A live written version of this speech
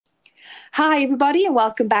Hi, everybody, and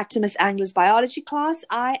welcome back to Miss Angler's biology class.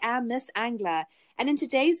 I am Miss Angler, and in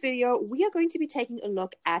today's video, we are going to be taking a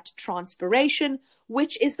look at transpiration,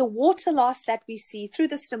 which is the water loss that we see through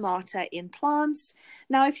the stomata in plants.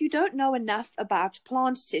 Now, if you don't know enough about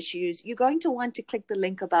plant tissues, you're going to want to click the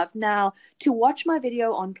link above now to watch my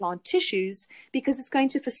video on plant tissues, because it's going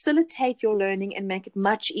to facilitate your learning and make it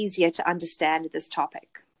much easier to understand this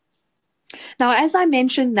topic. Now, as I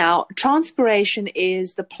mentioned transpiration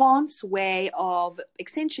is the plant's way of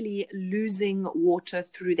essentially losing water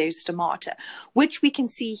through their stomata, which we can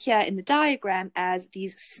see here in the diagram as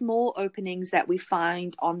these small openings that we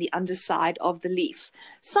find on the underside of the leaf.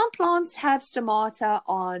 Some plants have stomata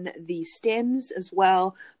on the stems as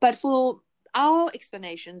well, but for our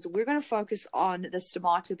explanations, we're going to focus on the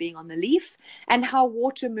stomata being on the leaf and how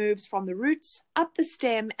water moves from the roots up the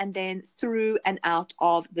stem and then through and out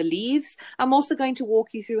of the leaves. I'm also going to walk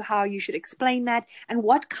you through how you should explain that and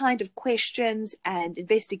what kind of questions and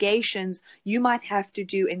investigations you might have to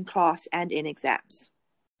do in class and in exams.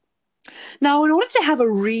 Now, in order to have a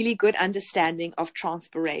really good understanding of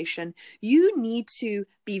transpiration, you need to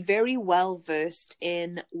be very well versed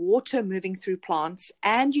in water moving through plants,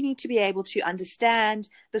 and you need to be able to understand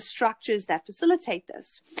the structures that facilitate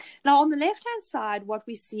this. Now, on the left-hand side, what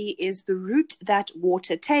we see is the route that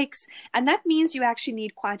water takes, and that means you actually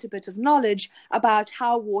need quite a bit of knowledge about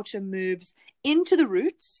how water moves into the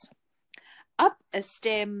roots, up a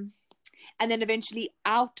stem, and then eventually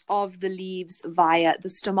out of the leaves via the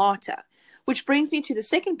stomata. Which brings me to the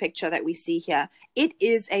second picture that we see here. It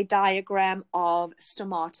is a diagram of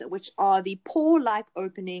stomata, which are the pore-like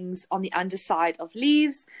openings on the underside of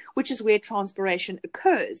leaves, which is where transpiration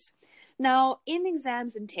occurs. Now, in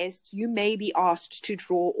exams and tests, you may be asked to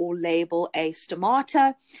draw or label a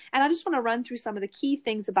stomata, and I just want to run through some of the key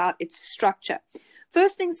things about its structure.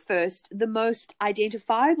 First things first, the most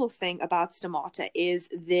identifiable thing about stomata is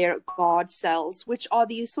their guard cells, which are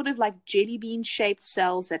these sort of like jelly bean shaped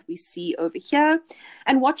cells that we see over here.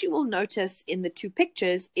 And what you will notice in the two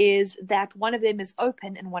pictures is that one of them is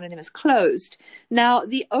open and one of them is closed. Now,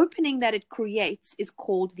 the opening that it creates is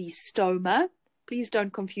called the stoma. Please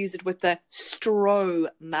don't confuse it with the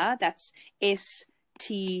stroma. That's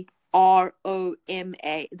S-T-R-O-M-A.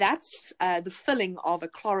 That's the filling of a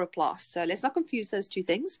chloroplast. So let's not confuse those two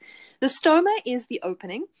things. The stoma is the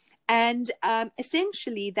opening, and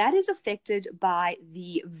essentially that is affected by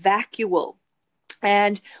the vacuole.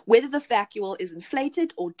 And whether the vacuole is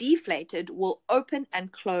inflated or deflated will open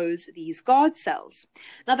and close these guard cells.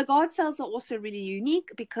 Now, the guard cells are also really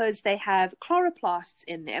unique because they have chloroplasts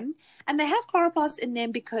in them. And they have chloroplasts in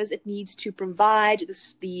them because it needs to provide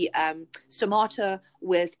the stomata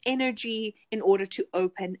with energy in order to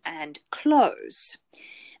open and close.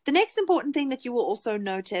 The next important thing that you will also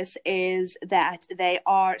notice is that they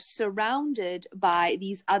are surrounded by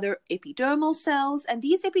these other epidermal cells, and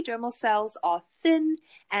these epidermal cells are thin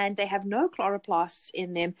and they have no chloroplasts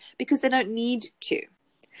in them because they don't need to.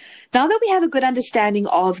 Now that we have a good understanding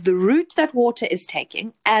of the route that water is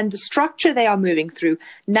taking and the structure they are moving through,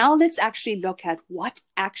 now let's actually look at what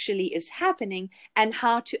actually is happening and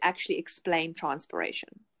how to actually explain transpiration.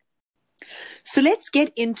 So let's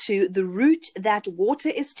get into the route that water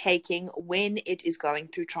is taking when it is going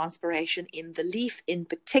through transpiration in the leaf in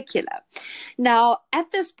particular. Now,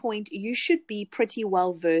 at this point, you should be pretty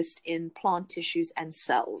well versed in plant tissues and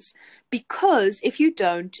cells, because if you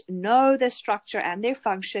don't know their structure and their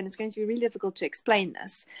function, it's going to be really difficult to explain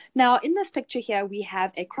this. Now, in this picture here, we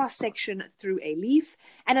have a cross-section through a leaf,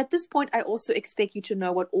 and at this point, I also expect you to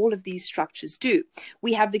know what all of these structures do.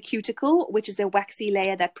 We have the cuticle, which is a waxy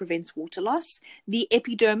layer that prevents water loss, the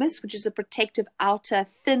epidermis, which is a protective outer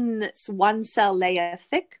thin one cell layer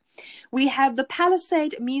thick. We have the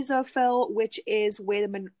palisade mesophyll, which is where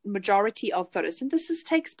the majority of photosynthesis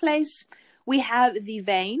takes place. We have the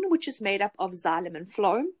vein, which is made up of xylem and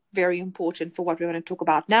phloem, very important for what we're going to talk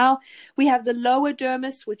about now. We have the lower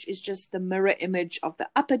dermis, which is just the mirror image of the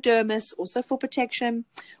upper dermis, also for protection.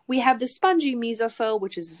 We have the spongy mesophyll,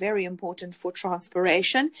 which is very important for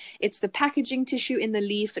transpiration. It's the packaging tissue in the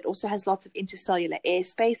leaf. It also has lots of intercellular air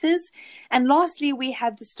spaces. And lastly, we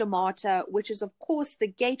have the stomata, which is, of course, the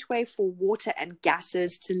gateway for water and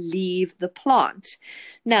gases to leave the plant.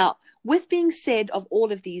 Now, with being said of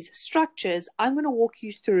all of these structures, I'm going to walk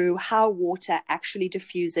you through how water actually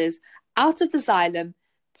diffuses out of the xylem,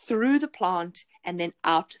 through the plant, and then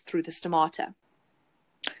out through the stomata.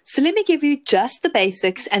 So let me give you just the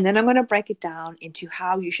basics, and then I'm going to break it down into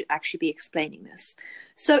how you should actually be explaining this.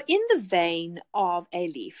 So in the vein of a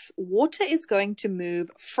leaf, water is going to move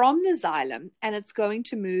from the xylem, and it's going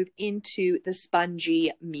to move into the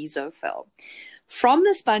spongy mesophyll. From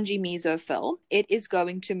the spongy mesophyll, it is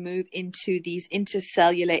going to move into these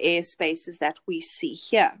intercellular air spaces that we see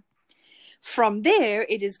here. From there,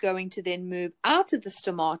 it is going to then move out of the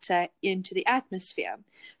stomata into the atmosphere.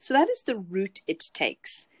 So that is the route it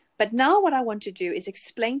takes. But now what I want to do is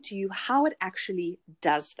explain to you how it actually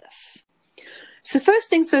does this. So first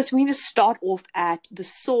things first, we need to start off at the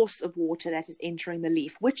source of water that is entering the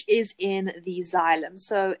leaf, which is in the xylem.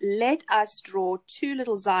 So let us draw two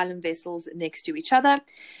little xylem vessels next to each other.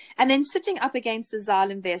 And then sitting up against the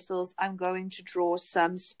xylem vessels, I'm going to draw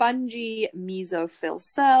some spongy mesophyll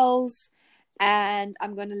cells. And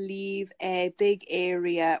I'm going to leave a big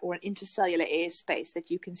area or an intercellular airspace that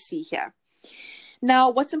you can see here.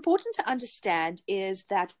 Now, what's important to understand is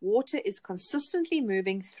that water is consistently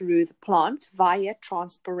moving through the plant via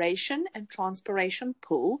transpiration and transpiration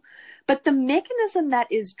pull, but the mechanism that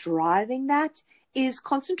is driving that is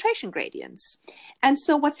concentration gradients. And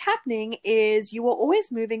so what's happening is you are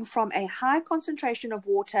always moving from a high concentration of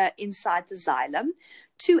water inside the xylem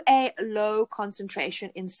to a low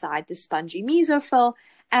concentration inside the spongy mesophyll,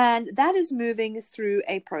 and that is moving through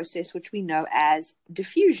a process which we know as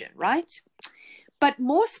diffusion, right? But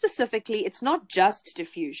more specifically, it's not just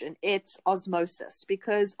diffusion, it's osmosis,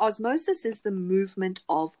 because osmosis is the movement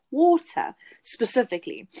of water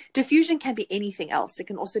specifically. Diffusion can be anything else. It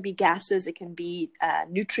can also be gases, it can be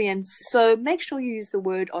nutrients. So make sure you use the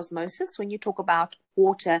word osmosis when you talk about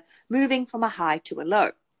water moving from a high to a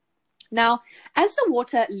low. Now, as the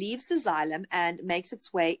water leaves the xylem and makes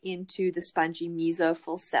its way into the spongy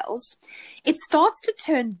mesophyll cells, it starts to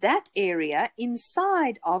turn that area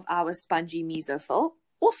inside of our spongy mesophyll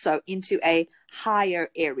also into a higher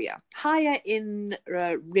area, higher in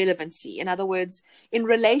relevancy. In other words, in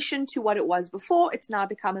relation to what it was before, it's now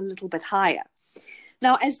become a little bit higher.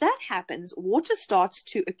 Now, as that happens, water starts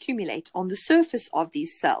to accumulate on the surface of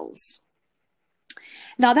these cells.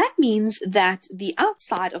 Now, that means that the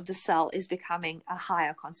outside of the cell is becoming a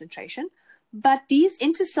higher concentration, but these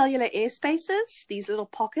intercellular air spaces, these little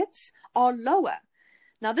pockets, are lower.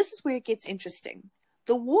 Now, this is where it gets interesting.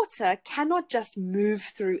 The water cannot just move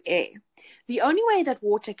through air. The only way that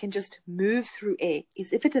water can just move through air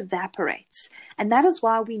is if it evaporates. And that is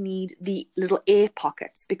why we need the little air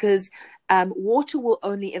pockets, because water will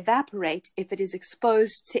only evaporate if it is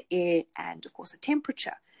exposed to air and, of course, a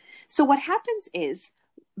temperature. So what happens is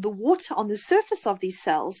the water on the surface of these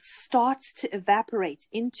cells starts to evaporate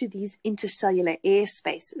into these intercellular air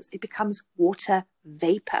spaces. It becomes water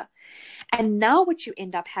vapor. And now what you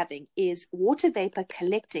end up having is water vapor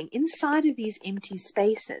collecting inside of these empty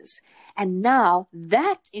spaces. And now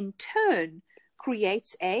that in turn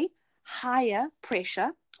creates a higher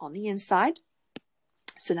pressure on the inside.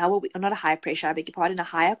 So now we're not a higher pressure, I beg your pardon, a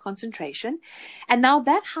higher concentration. And now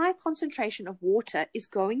that high concentration of water is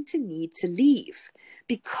going to need to leave,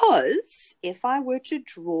 because if I were to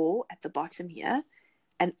draw at the bottom here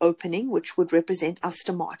an opening, which would represent our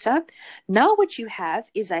stomata, now what you have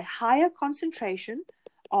is a higher concentration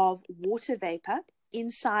of water vapor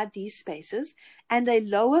inside these spaces and a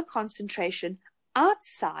lower concentration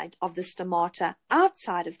outside of the stomata,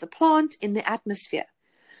 outside of the plant in the atmosphere.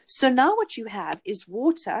 So now what you have is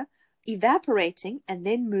water evaporating and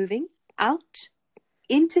then moving out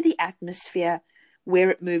into the atmosphere where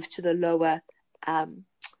it moves to the lower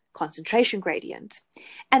concentration gradient.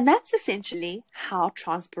 And that's essentially how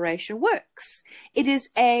transpiration works. It is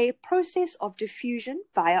a process of diffusion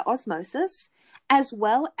via osmosis, as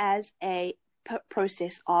well as a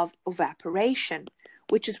process of evaporation,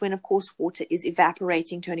 which is when, of course, water is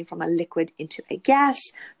evaporating, turning from a liquid into a gas,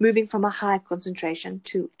 moving from a high concentration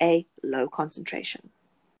to a low concentration.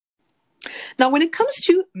 Now, when it comes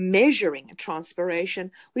to measuring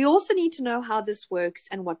transpiration, we also need to know how this works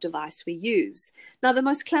and what device we use. Now, the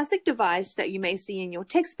most classic device that you may see in your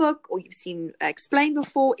textbook or you've seen explained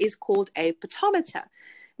before is called a potometer.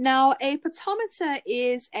 Now, a potometer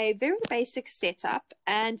is a very basic setup,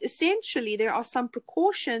 and essentially there are some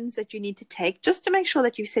precautions that you need to take just to make sure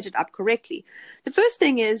that you set it up correctly. The first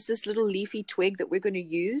thing is this little leafy twig that we're going to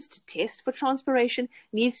use to test for transpiration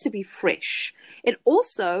needs to be fresh. It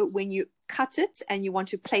also, when you cut it and you want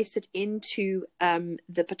to place it into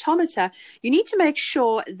the potometer, you need to make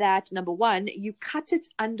sure that, number one, you cut it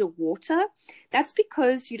underwater. That's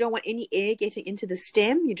because you don't want any air getting into the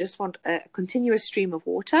stem. You just want a continuous stream of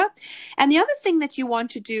water. And the other thing that you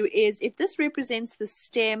want to do is, if this represents the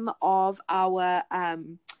stem of our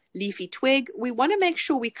leafy twig, we want to make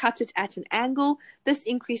sure we cut it at an angle. This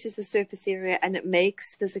increases the surface area and it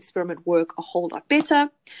makes this experiment work a whole lot better.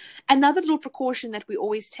 Another little precaution that we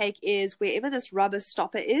always take is wherever this rubber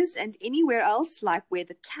stopper is and anywhere else, like where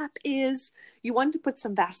the tap is, you want to put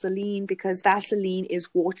some Vaseline, because Vaseline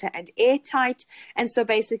is water and airtight. And so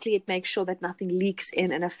basically it makes sure that nothing leaks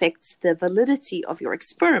in and affects the validity of your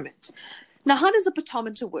experiment. Now, how does a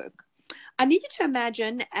potometer work? I need you to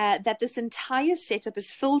imagine that this entire setup is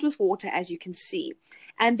filled with water, as you can see,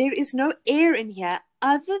 and there is no air in here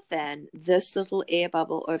other than this little air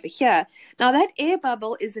bubble over here. Now, that air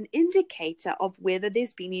bubble is an indicator of whether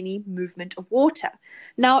there's been any movement of water.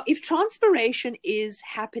 Now, if transpiration is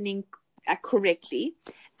happening correctly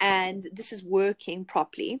and this is working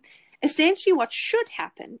properly, essentially what should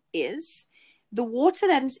happen is the water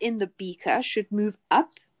that is in the beaker should move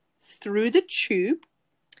up through the tube,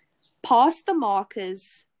 past the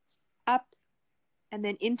markers, up, and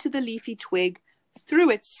then into the leafy twig, through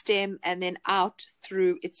its stem, and then out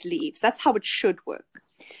through its leaves. That's how it should work.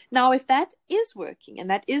 Now, if that is working, and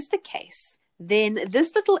that is the case, then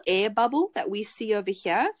this little air bubble that we see over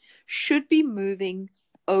here should be moving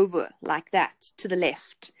over like that to the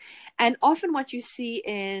left. And often what you see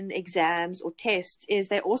in exams or tests is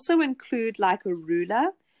they also include like a ruler,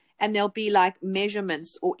 and there'll be like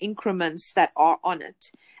measurements or increments that are on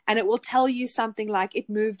it. And it will tell you something like it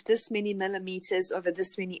moved this many millimeters over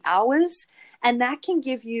this many hours. And that can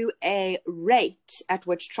give you a rate at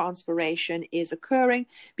which transpiration is occurring,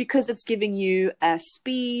 because it's giving you a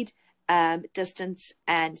speed, distance,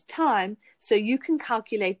 and time. So you can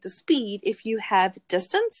calculate the speed if you have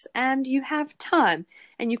distance and you have time.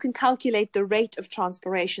 And you can calculate the rate of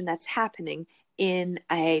transpiration that's happening in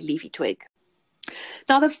a leafy twig.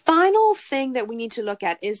 Now, the final thing that we need to look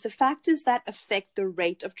at is the factors that affect the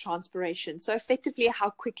rate of transpiration. So effectively, how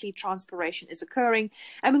quickly transpiration is occurring.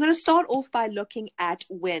 And we're going to start off by looking at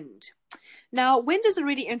wind. Now, wind is a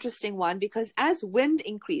really interesting one, because as wind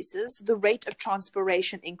increases, the rate of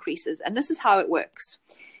transpiration increases. And this is how it works.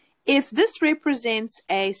 If this represents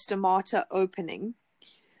a stomata opening,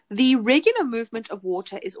 the regular movement of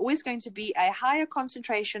water is always going to be a higher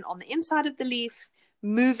concentration on the inside of the leaf,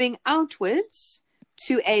 moving outwards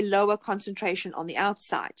to a lower concentration on the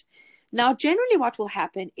outside. Now, generally what will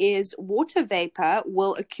happen is water vapor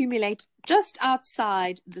will accumulate just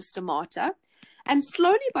outside the stomata, and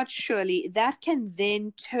slowly but surely that can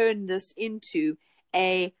then turn this into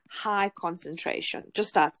a high concentration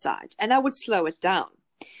just outside, and that would slow it down.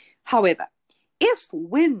 However, if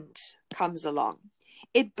wind comes along,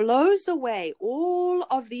 it blows away all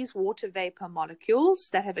of these water vapor molecules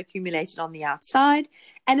that have accumulated on the outside,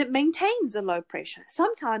 and it maintains a low pressure.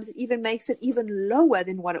 Sometimes it even makes it even lower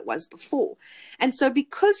than what it was before. And so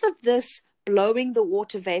because of this blowing the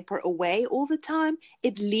water vapor away all the time,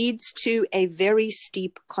 it leads to a very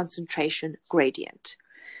steep concentration gradient.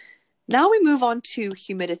 Now we move on to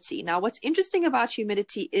humidity. Now, what's interesting about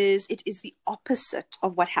humidity is it is the opposite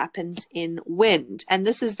of what happens in wind. And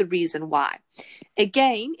this is the reason why.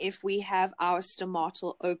 Again, if we have our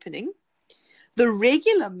stomatal opening, the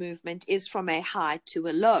regular movement is from a high to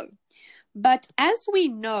a low. But as we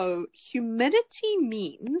know, humidity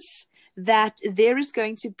means that there is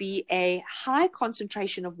going to be a high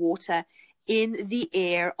concentration of water in the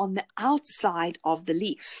air on the outside of the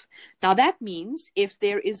leaf. Now that means if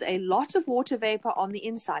there is a lot of water vapor on the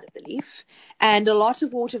inside of the leaf and a lot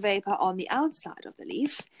of water vapor on the outside of the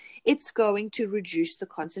leaf, it's going to reduce the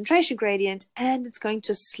concentration gradient and it's going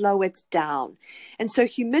to slow it down. And so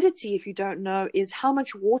humidity, if you don't know, is how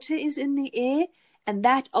much water is in the air, and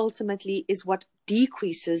that ultimately is what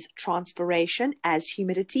decreases transpiration as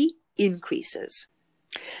humidity increases.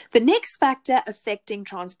 The next factor affecting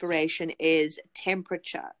transpiration is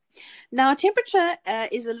temperature. Now, temperature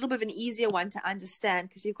is a little bit of an easier one to understand,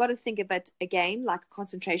 because you've got to think of it again like a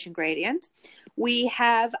concentration gradient. We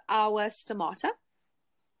have our stomata,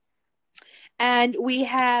 and we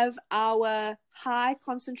have our high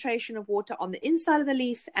concentration of water on the inside of the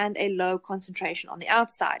leaf and a low concentration on the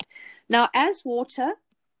outside. Now, as water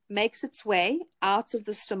makes its way out of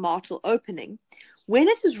the stomatal opening, when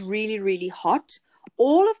it is really, really hot,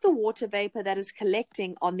 all of the water vapor that is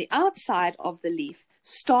collecting on the outside of the leaf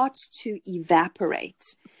starts to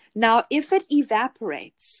evaporate. Now, if it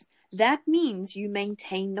evaporates, that means you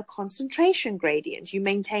maintain the concentration gradient. You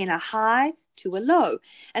maintain a high to a low.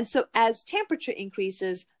 And so as temperature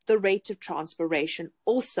increases, the rate of transpiration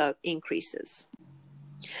also increases.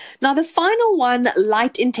 Now, the final one,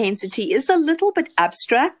 light intensity, is a little bit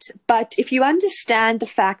abstract, but if you understand the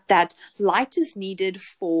fact that light is needed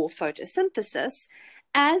for photosynthesis,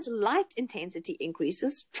 As light intensity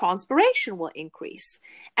increases, transpiration will increase.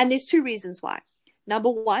 And there's two reasons why. Number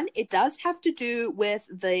one, it does have to do with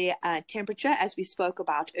the temperature, as we spoke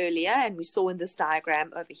about earlier, and we saw in this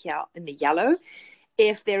diagram over here in the yellow.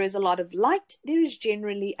 If there is a lot of light, there is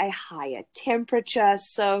generally a higher temperature,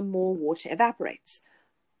 so more water evaporates.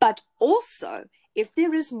 But also, if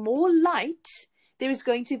there is more light, there is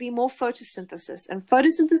going to be more photosynthesis, and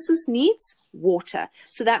photosynthesis needs water.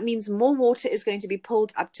 So that means more water is going to be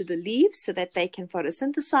pulled up to the leaves so that they can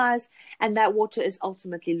photosynthesize, and that water is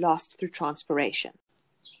ultimately lost through transpiration.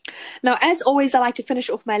 Now, as always, I like to finish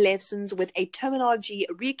off my lessons with a terminology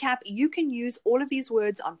recap. You can use all of these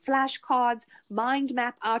words on flashcards, mind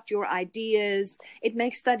map out your ideas. It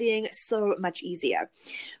makes studying so much easier.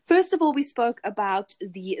 First of all, we spoke about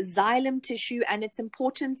the xylem tissue and its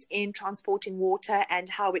importance in transporting water and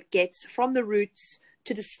how it gets from the roots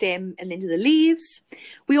to the stem and then to the leaves.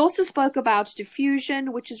 We also spoke about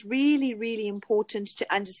diffusion, which is really, really important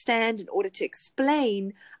to understand in order to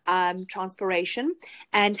explain transpiration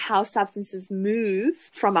and how substances move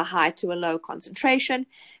from a high to a low concentration.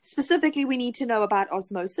 Specifically, we need to know about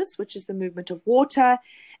osmosis, which is the movement of water.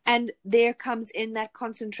 And there comes in that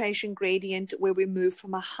concentration gradient where we move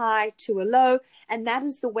from a high to a low. And that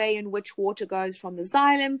is the way in which water goes from the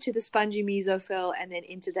xylem to the spongy mesophyll and then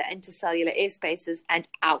into the intercellular air spaces and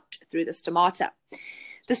out through the stomata.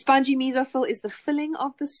 The spongy mesophyll is the filling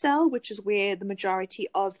of the cell, which is where the majority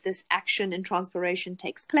of this action in transpiration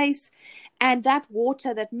takes place. And that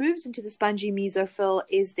water that moves into the spongy mesophyll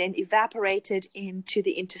is then evaporated into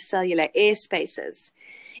the intercellular air spaces.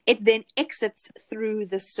 It then exits through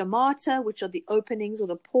the stomata, which are the openings or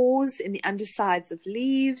the pores in the undersides of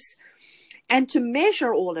leaves. And to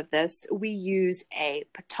measure all of this, we use a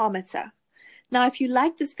potometer. Now, if you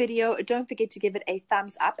like this video, don't forget to give it a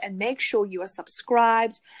thumbs up and make sure you are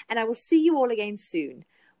subscribed. And I will see you all again soon.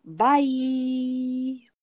 Bye.